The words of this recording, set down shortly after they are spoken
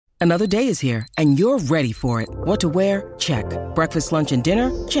Another day is here, and you're ready for it. What to wear? Check. Breakfast, lunch, and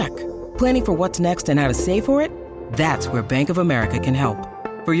dinner? Check. Planning for what's next and how to save for it? That's where Bank of America can help.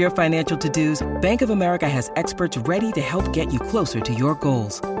 For your financial to-dos, Bank of America has experts ready to help get you closer to your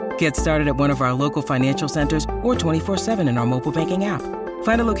goals. Get started at one of our local financial centers or 24/7 in our mobile banking app.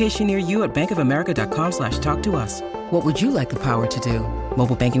 Find a location near you at bankofamerica.com/talktous. What would you like the power to do?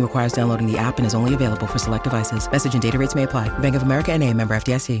 Mobile banking requires downloading the app and is only available for select devices. Message and data rates may apply. Bank of America N.A., member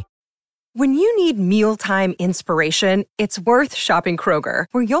FDIC. When you need mealtime inspiration, it's worth shopping Kroger,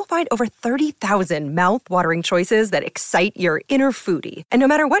 where you'll find over 30,000 mouth-watering choices that excite your inner foodie. And no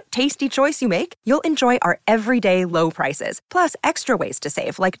matter what tasty choice you make, you'll enjoy our everyday low prices, plus extra ways to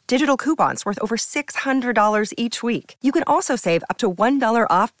save, like digital coupons worth over $600 each week. You can also save up to $1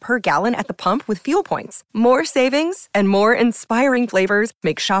 off per gallon at the pump with fuel points. More savings and more inspiring flavors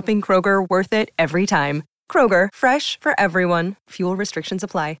make shopping Kroger worth it every time. Kroger, fresh for everyone. Fuel restrictions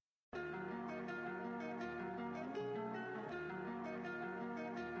apply.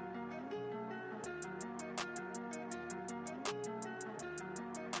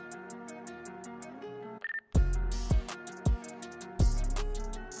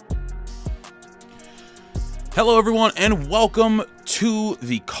 Hello, everyone, and welcome to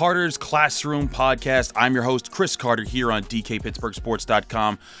the Carter's Classroom podcast. I'm your host, Chris Carter, here on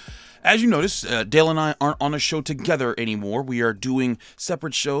DKPittsburghSports.com. As you notice, Dale and I aren't on a show together anymore. We are doing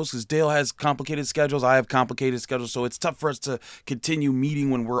separate shows because Dale has complicated schedules. I have complicated schedules, so it's tough for us to continue meeting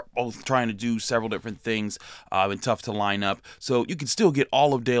when we're both trying to do several different things and tough to line up. So you can still get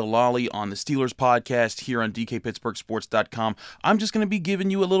all of Dale Lally on the Steelers podcast here on DKPittsburghSports.com. I'm just going to be giving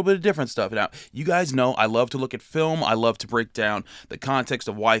you a little bit of different stuff. Now, you guys know I love to look at film. I love to break down the context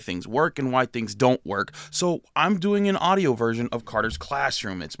of why things work and why things don't work. So I'm doing an audio version of Carter's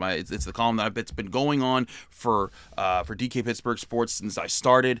Classroom. It's the column that's been going on for DK Pittsburgh Sports since I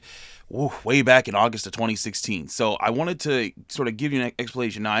started way back in August of 2016. So I wanted to sort of give you an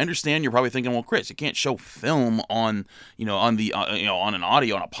explanation. Now I understand you're probably thinking, well, Chris, you can't show film on an audio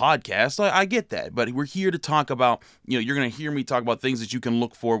on a podcast. I get that, but we're here to talk about. You're going to hear me talk about things that you can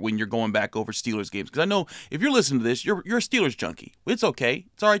look for when you're going back over Steelers games. Because I know if you're listening to this, you're a Steelers junkie. It's okay.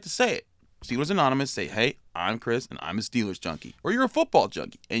 It's all right to say it. Steelers Anonymous, say, hey, I'm Chris, and I'm a Steelers junkie. Or you're a football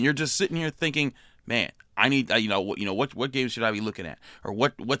junkie, and you're just sitting here thinking, man, I need, what games should I be looking at? Or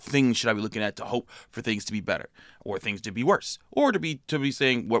what things should I be looking at to hope for things to be better? Or things to be worse? Or to be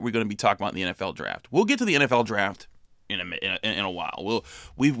saying what we're going to be talking about in the NFL draft. We'll get to the NFL draft in a while.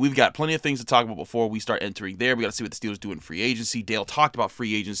 We've got plenty of things to talk about before we start entering there. We got to see what the Steelers do in free agency. Dale talked about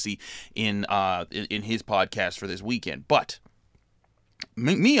free agency in his podcast for this weekend. But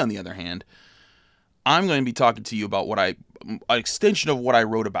me, on the other hand, I'm going to be talking to you about an extension of what I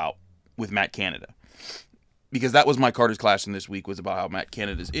wrote about with Matt Canada. Because that was my Carter's Classroom this week, was about how Matt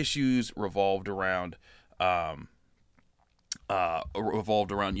Canada's issues revolved around not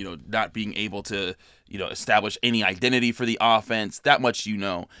being able to, establish any identity for the offense. That much you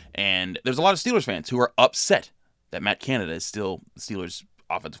know. And there's a lot of Steelers fans who are upset that Matt Canada is still the Steelers'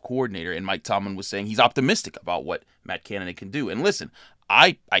 offensive coordinator, and Mike Tomlin was saying he's optimistic about what Matt Canada can do. And listen,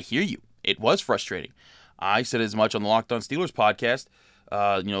 I hear you. It was frustrating. I said as much on the Locked On Steelers podcast.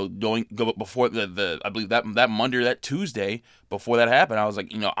 Before I believe that Monday or that Tuesday before that happened, I was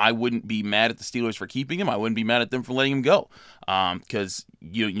like, I wouldn't be mad at the Steelers for keeping him. I wouldn't be mad at them for letting him go. Because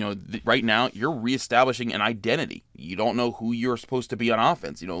right now you're reestablishing an identity. You don't know who you're supposed to be on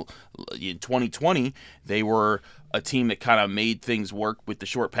offense. In 2020 they were a team that kind of made things work with the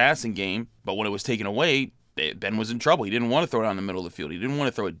short passing game, but when it was taken away, Ben was in trouble. He didn't want to throw it down the middle of the field. He didn't want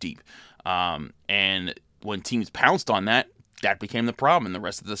to throw it deep. And when teams pounced on that became the problem, and the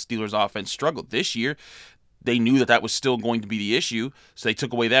rest of the Steelers' offense struggled. This year, they knew that was still going to be the issue, so they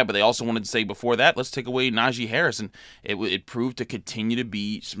took away that, but they also wanted to say before that, let's take away Najee Harris, and it proved to continue to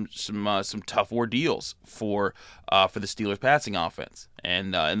be some tough ordeals for the Steelers' passing offense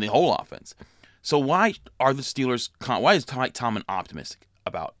and the whole offense. So why is Tomlin optimistic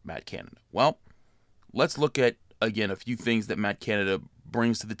about Matt Canada? Well, let's look at, again, a few things that Matt Canada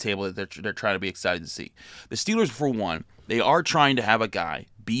brings to the table that they're trying to be excited to see. The Steelers, for one, they are trying to have a guy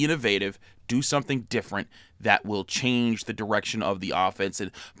be innovative, do something different that will change the direction of the offense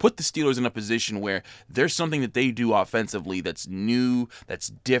and put the Steelers in a position where there's something that they do offensively that's new, that's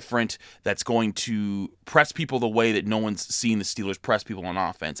different, that's going to press people the way that no one's seen the Steelers press people on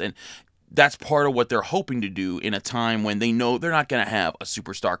offense. And that's part of what they're hoping to do in a time when they know they're not going to have a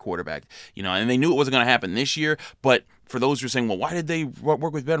superstar quarterback, and they knew it wasn't going to happen this year. But for those who are saying, well, why did they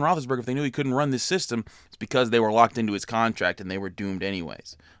work with Ben Roethlisberger if they knew he couldn't run this system? It's because they were locked into his contract and they were doomed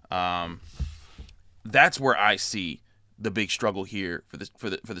anyways. That's where I see the big struggle here for the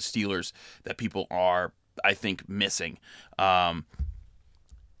Steelers that people are, I think, missing.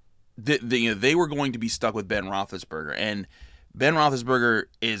 They were going to be stuck with Ben Roethlisberger, and Ben Roethlisberger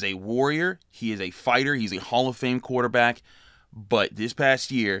is a warrior. He is a fighter. He's a Hall of Fame quarterback. But this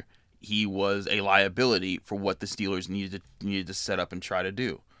past year, he was a liability for what the Steelers needed to set up and try to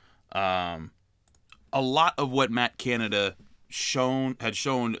do. A lot of what Matt Canada had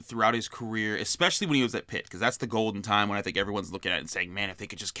shown throughout his career, especially when he was at Pitt, because that's the golden time when I think everyone's looking at it and saying, man, if they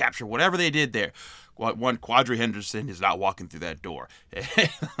could just capture whatever they did there. One, Quadri Henderson is not walking through that door.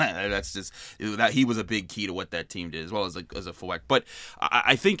 That's just that he was a big key to what that team did, as well as a fullback. But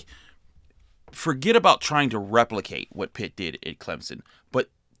I think forget about trying to replicate what Pitt did at Clemson, but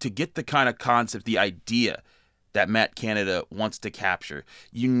to get the kind of concept, the idea that Matt Canada wants to capture,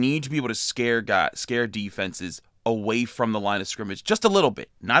 you need to be able to scare defenses away from the line of scrimmage just a little bit.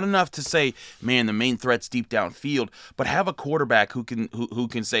 Not enough to say, man, the main threat's deep downfield, but have a quarterback who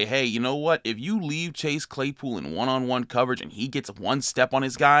can say, hey, you know what? If you leave Chase Claypool in one-on-one coverage and he gets one step on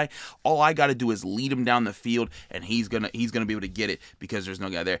his guy, all I got to do is lead him down the field and he's gonna be able to get it because there's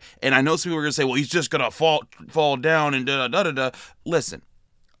no guy there. And I know some people are gonna say, well, he's just gonna fall down and da-da-da-da-da. Listen,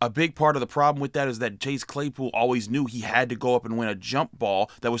 a big part of the problem with that is that Chase Claypool always knew he had to go up and win a jump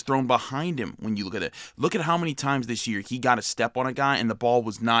ball that was thrown behind him when you look at it. Look at how many times this year he got a step on a guy and the ball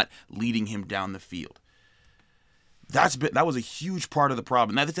was not leading him down the field. That was a huge part of the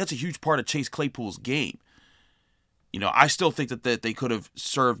problem. That's a huge part of Chase Claypool's game. You know, I still think that they could have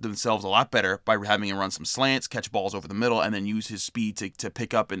served themselves a lot better by having him run some slants, catch balls over the middle, and then use his speed to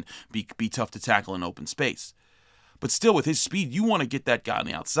pick up and be tough to tackle in open space. But still, with his speed, you want to get that guy on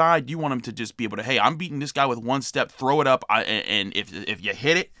the outside. You want him to just be able to, hey, I'm beating this guy with one step, throw it up, and if you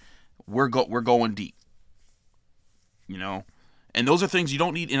hit it, we're going deep. You know? And those are things you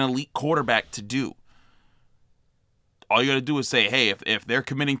don't need an elite quarterback to do. All you got to do is say, hey, if they're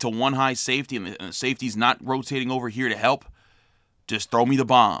committing to one high safety and the safety's not rotating over here to help, just throw me the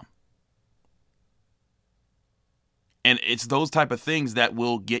bomb. And it's those type of things that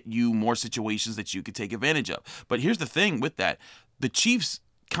will get you more situations that you could take advantage of. But here's the thing with that. The Chiefs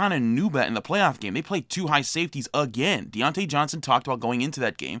kind of knew that in the playoff game. They played two high safeties again. Deontay Johnson talked about going into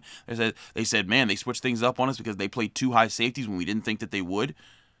that game. They said, man, they switched things up on us because they played two high safeties when we didn't think that they would.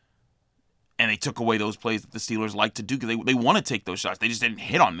 And they took away those plays that the Steelers like to do because they want to take those shots. They just didn't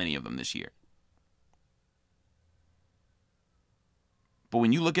hit on many of them this year. But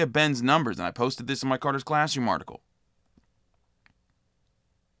when you look at Ben's numbers, and I posted this in my Carter's Classroom article,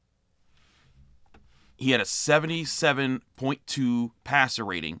 he had a 77.2 passer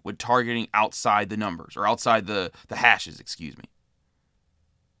rating with targeting outside the numbers, or outside the hashes, excuse me.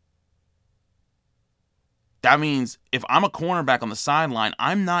 That means if I'm a cornerback on the sideline,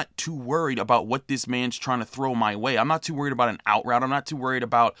 I'm not too worried about what this man's trying to throw my way. I'm not too worried about an out route. I'm not too worried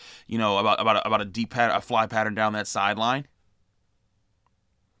about, about a deep a fly pattern down that sideline.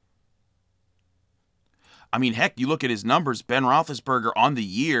 I mean, heck, you look at his numbers. Ben Roethlisberger on the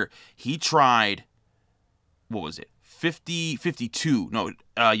year, he tried, what was it?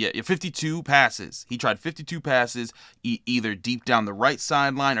 52 passes. He tried 52 passes, either deep down the right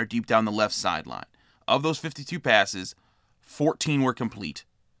sideline or deep down the left sideline. Of those 52 passes, 14 were complete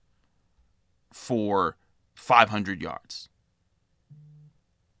for 500 yards.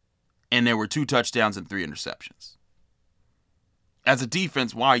 And there were 2 touchdowns and 3 interceptions. As a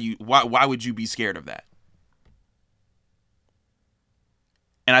defense, why would you be scared of that?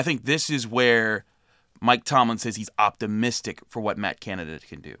 And I think this is where Mike Tomlin says he's optimistic for what Matt Canada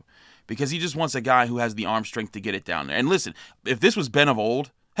can do. Because he just wants a guy who has the arm strength to get it down there. And listen, if this was Ben of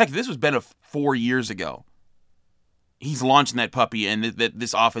old, heck, if this was Ben of 4 years ago, he's launching that puppy, and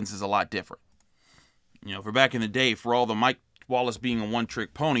this offense is a lot different. You know, for back in the day, for all the Mike Wallace being a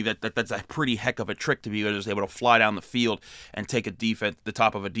one-trick pony, that's a pretty heck of a trick to be able to fly down the field and take the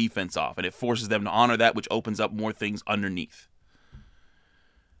top of a defense off. And it forces them to honor that, which opens up more things underneath.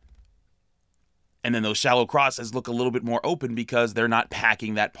 And then those shallow crosses look a little bit more open because they're not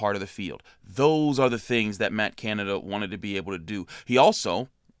packing that part of the field. Those are the things that Matt Canada wanted to be able to do. He also,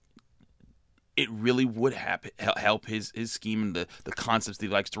 it really would help his scheme and the concepts that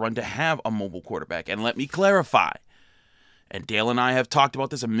he likes to run to have a mobile quarterback. And let me clarify, and Dale and I have talked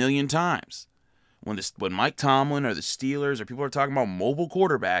about this a million times. When Mike Tomlin or the Steelers or people are talking about mobile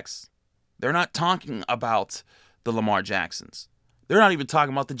quarterbacks, they're not talking about the Lamar Jacksons. They're not even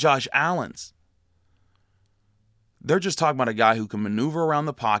talking about the Josh Allens. They're just talking about a guy who can maneuver around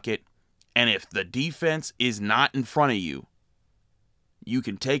the pocket, and if the defense is not in front of you, you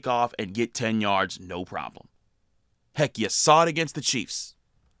can take off and get 10 yards, no problem. Heck, you saw it against the Chiefs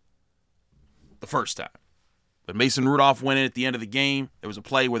the first time. But Mason Rudolph went in at the end of the game. There was a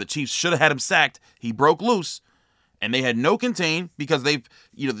play where the Chiefs should have had him sacked. He broke loose, and they had no contain because the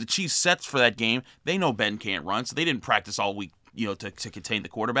Chiefs sets for that game. They know Ben can't run, so they didn't practice all week, to contain the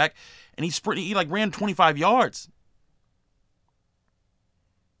quarterback. And he ran 25 yards.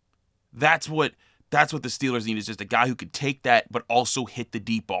 That's what the Steelers need, is just a guy who could take that but also hit the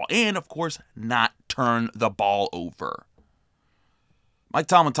deep ball. And, of course, not turn the ball over. Mike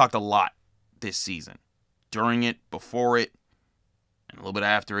Tomlin talked a lot this season, during it, before it, and a little bit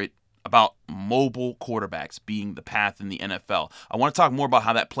after it, about mobile quarterbacks being the path in the NFL. I want to talk more about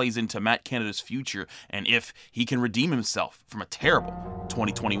how that plays into Matt Canada's future and if he can redeem himself from a terrible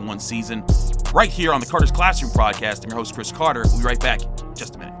 2021 season. Right here on the Carter's Classroom podcast. I'm your host, Chris Carter. We'll be right back in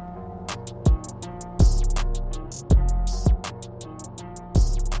just a minute.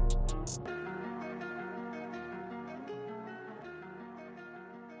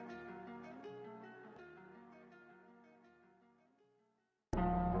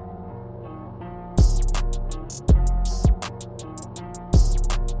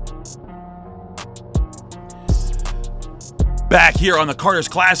 Back here on the Carter's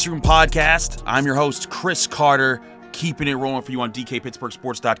Classroom podcast, I'm your host, Chris Carter, keeping it rolling for you on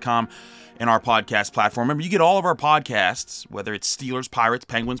DKPittsburghSports.com and our podcast platform. Remember, you get all of our podcasts, whether it's Steelers, Pirates,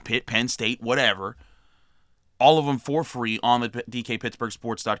 Penguins, Pitt, Penn State, whatever, all of them for free on the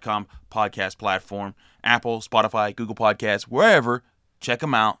DKPittsburghSports.com podcast platform. Apple, Spotify, Google Podcasts, wherever. Check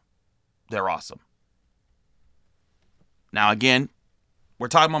them out. They're awesome. Now, again, we're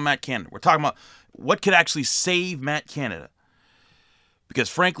talking about Matt Canada. We're talking about what could actually save Matt Canada. Because,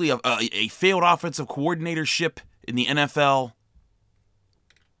 frankly, a failed offensive coordinatorship in the NFL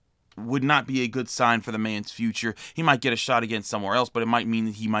would not be a good sign for the man's future. He might get a shot again somewhere else, but it might mean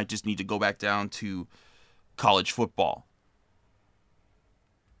that he might just need to go back down to college football.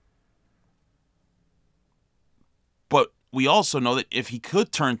 But we also know that if he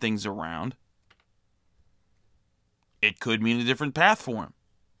could turn things around, it could mean a different path for him.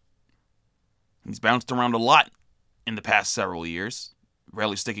 He's bounced around a lot in the past several years,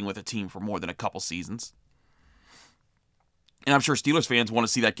 rarely sticking with a team for more than a couple seasons. And I'm sure Steelers fans want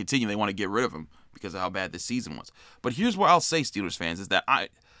to see that continue. They want to get rid of him because of how bad this season was. But here's what I'll say, Steelers fans, is that I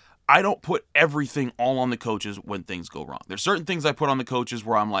don't put everything all on the coaches when things go wrong. There's certain things I put on the coaches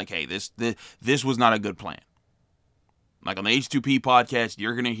where I'm like, hey, this was not a good plan. Like on the H2P podcast,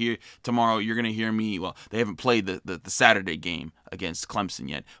 you're going to hear me. Well, they haven't played the Saturday game against Clemson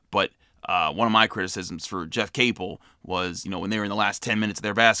yet, but one of my criticisms for Jeff Capel was, when they were in the last 10 minutes of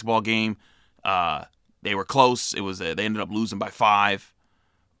their basketball game, they were close. It was they ended up losing by 5,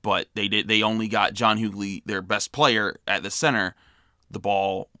 but they only got John Hughley, their best player at the center, the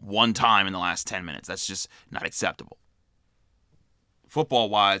ball one time in the last 10 minutes. That's just not acceptable.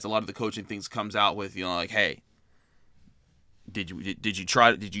 Football-wise, a lot of the coaching things comes out with, like, hey, did you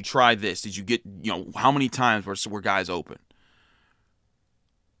try this? Did you get, how many times were guys open?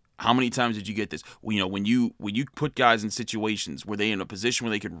 How many times did you get this? When you put guys in situations where they're in a position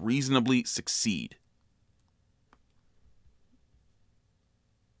where they could reasonably succeed,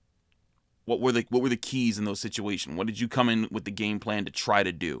 what were the keys in those situations? What did you come in with the game plan to try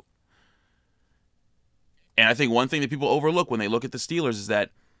to do? And I think one thing that people overlook when they look at the Steelers is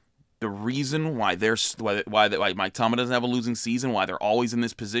that the reason why Mike Tomlin doesn't have a losing season, why they're always in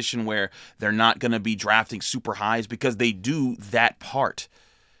this position where they're not going to be drafting super high, is because they do that part.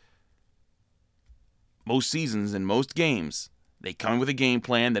 Most seasons and most games, they come in with a game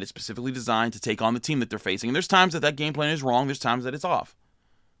plan that is specifically designed to take on the team that they're facing. And there's times that game plan is wrong. There's times that it's off.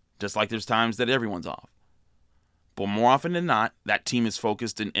 Just like there's times that everyone's off. But more often than not, that team is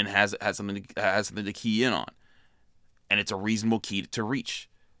focused and has something to key in on. And it's a reasonable key to reach.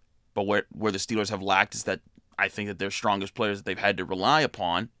 But where the Steelers have lacked is that I think that their strongest players that they've had to rely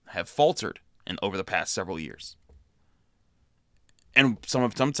upon have faltered over the past several years. And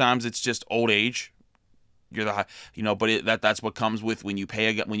sometimes it's just old age. That's what comes with when you pay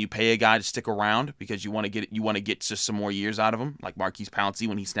a guy to stick around because you want to get just some more years out of him, like Marquise Pouncey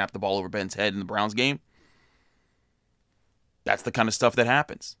when he snapped the ball over Ben's head in the Browns game. That's the kind of stuff that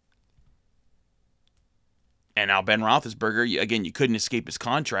happens. And now Ben Roethlisberger, you couldn't escape his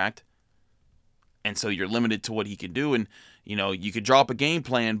contract, and so you're limited to what he can do. And you could draw up a game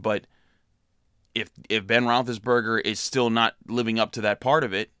plan, but if Ben Roethlisberger is still not living up to that part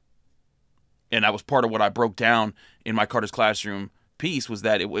of it. And that was part of what I broke down in my Carter's Classroom piece, was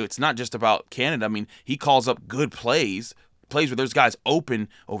that it's not just about Canada. I mean, he calls up good plays where there's guys open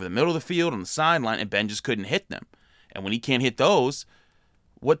over the middle of the field on the sideline, and Ben just couldn't hit them. And when he can't hit those,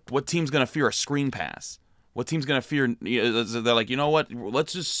 what team's going to fear a screen pass? What team's gonna fear? They're like, you know what?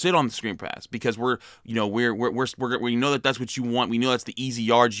 Let's just sit on the screen pass because we know that that's what you want. We know that's the easy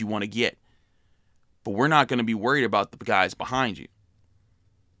yards you want to get, but we're not gonna be worried about the guys behind you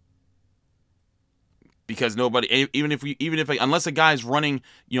because nobody, unless a guy's running,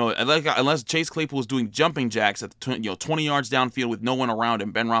 unless Chase Claypool is doing jumping jacks at 20 yards downfield with no one around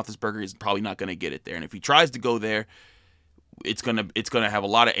him, Ben Roethlisberger is probably not gonna get it there. And if he tries to go there, it's gonna have a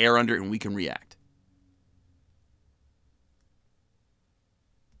lot of air under it, and we can react.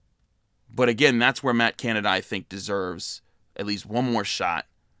 But again, that's where Matt Canada, I think, deserves at least one more shot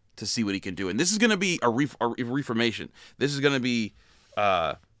to see what he can do. And this is going to be a reformation. This is going to be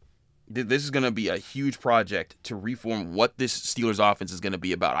a huge project to reform what this Steelers offense is going to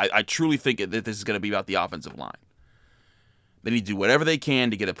be about. I truly think that this is going to be about the offensive line. They need to do whatever they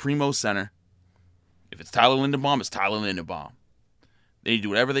can to get a primo center. If it's Tyler Linderbaum, it's Tyler Linderbaum. They need to do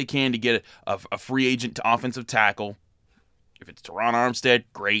whatever they can to get a free agent to offensive tackle. If it's Teron Armstead,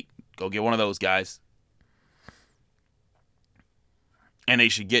 great. Go get one of those guys. And they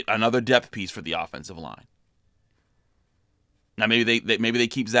should get another depth piece for the offensive line. Now maybe they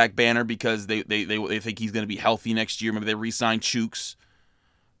keep Zach Banner because they think he's going to be healthy next year. Maybe they re-sign Chooks.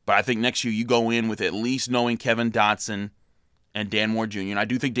 But I think next year you go in with at least knowing Kevin Dotson and Dan Moore Jr. And I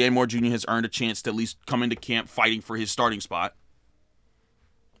do think Dan Moore Jr. has earned a chance to at least come into camp fighting for his starting spot.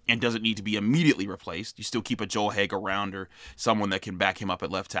 And doesn't need to be immediately replaced. You still keep a Joel Haig around or someone that can back him up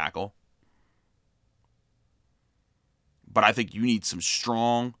at left tackle. But I think you need some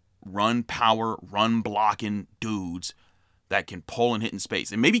strong run power, run blocking dudes that can pull and hit in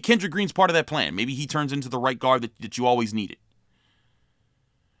space. And maybe Kendrick Green's part of that plan. Maybe he turns into the right guard that you always needed.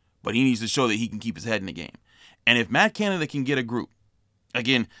 But he needs to show that he can keep his head in the game. And if Matt Canada can get a group,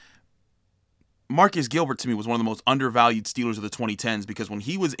 again, Marcus Gilbert, to me, was one of the most undervalued Steelers of the 2010s because when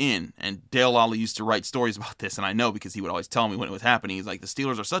he was in, and Dale Lally used to write stories about this, and I know because he would always tell me when it was happening, he's like, the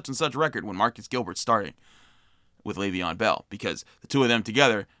Steelers are such and such record when Marcus Gilbert's starting with Le'Veon Bell because the two of them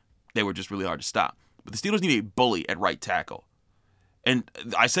together, they were just really hard to stop. But the Steelers need a bully at right tackle. And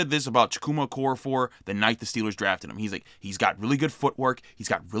I said this about Chukwuma Okorafor the night the Steelers drafted him. He's got really good footwork. He's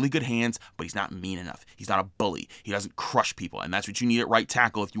got really good hands, but he's not mean enough. He's not a bully. He doesn't crush people. And that's what you need at right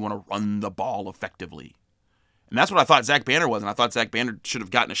tackle if you want to run the ball effectively. And that's what I thought Zach Banner was. And I thought Zach Banner should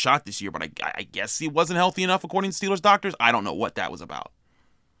have gotten a shot this year, but I guess he wasn't healthy enough according to Steelers doctors. I don't know what that was about.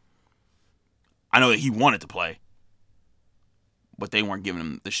 I know that he wanted to play, but they weren't giving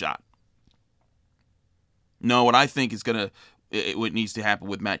him the shot. No, what I think is what needs to happen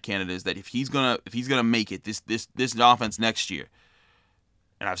with Matt Canada is that if he's gonna make it this offense next year,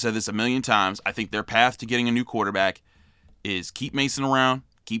 and I've said this a million times, I think their path to getting a new quarterback is keep Mason around,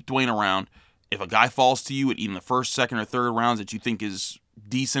 keep Dwayne around. If a guy falls to you at even the first, second, or third rounds that you think is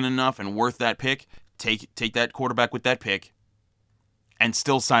decent enough and worth that pick, take that quarterback with that pick, and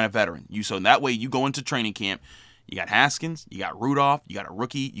still sign a veteran. So that way you go into training camp, you got Haskins, you got Rudolph, you got a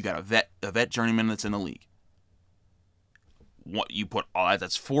rookie, you got a vet journeyman that's in the league. What you put all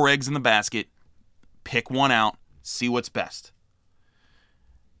that's 4 eggs in the basket, pick one out, see what's best.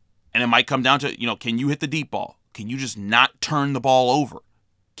 And it might come down to, can you hit the deep ball? Can you just not turn the ball over?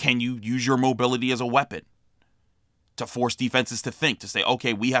 Can you use your mobility as a weapon to force defenses to think, to say,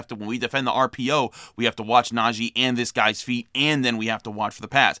 okay, when we defend the RPO, we have to watch Najee and this guy's feet, and then we have to watch for the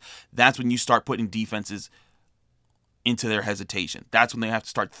pass. That's when you start putting defenses into their hesitation. That's when they have to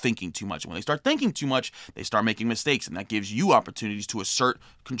start thinking too much. And when they start thinking too much, they start making mistakes, and that gives you opportunities to assert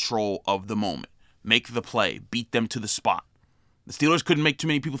control of the moment. Make the play. Beat them to the spot. The Steelers couldn't make too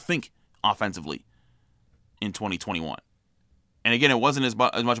many people think offensively in 2021. And again, it wasn't as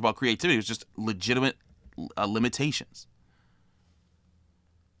much about creativity. It was just legitimate limitations.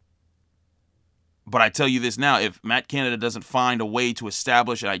 But I tell you this now, if Matt Canada doesn't find a way to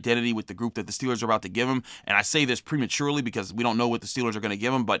establish an identity with the group that the Steelers are about to give him, and I say this prematurely because we don't know what the Steelers are going to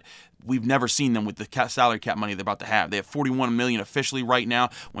give him, but we've never seen them with the salary cap money they're about to have. They have $41 million officially right now.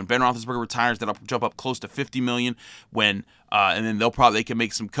 When Ben Roethlisberger retires, that'll jump up close to $50 million. And then they can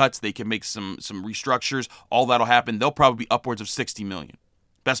make some cuts, they can make some restructures. All that'll happen. They'll probably be upwards of $60 million.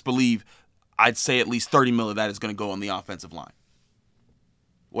 Best believe, I'd say at least $30 million of that is going to go on the offensive line.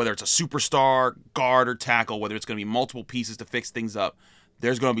 Whether it's a superstar, guard, or tackle, whether it's going to be multiple pieces to fix things up,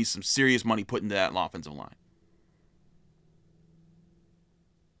 there's going to be some serious money put into that offensive line.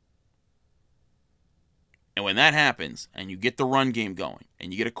 And when that happens, and you get the run game going,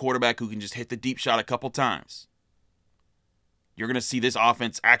 and you get a quarterback who can just hit the deep shot a couple times, you're going to see this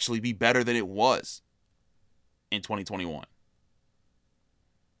offense actually be better than it was in 2021.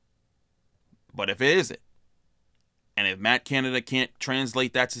 But if it isn't, and if Matt Canada can't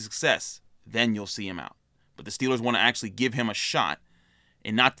translate that to success, then you'll see him out. but the Steelers want to actually give him a shot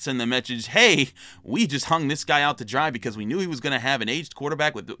and not send the message, hey, we just hung this guy out to dry because we knew he was going to have an aged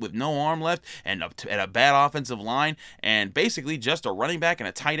quarterback with no arm left and a bad offensive line and basically just a running back and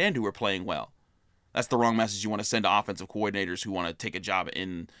a tight end who were playing well. That's the wrong message you want to send to offensive coordinators who want to take a job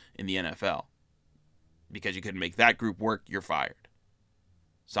in the NFL. Because you couldn't make that group work, you're fired.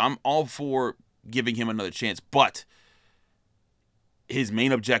 So I'm all for giving him another chance, but his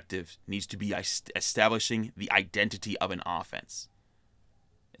main objective needs to be establishing the identity of an offense.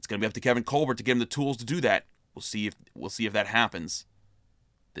 It's going to be up to Kevin Colbert to give him the tools to do that. We'll see if that happens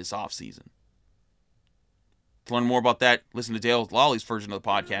this offseason. To learn more about that, listen to Dale Lawley's version of the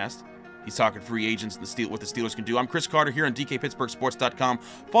podcast. He's talking free agents and what the Steelers can do. I'm Chris Carter here on DKPittsburghSports.com.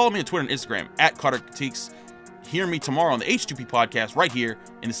 Follow me on Twitter and Instagram @CarterCritiques. Hear me tomorrow on the H2P podcast right here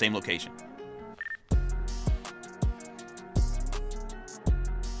in the same location.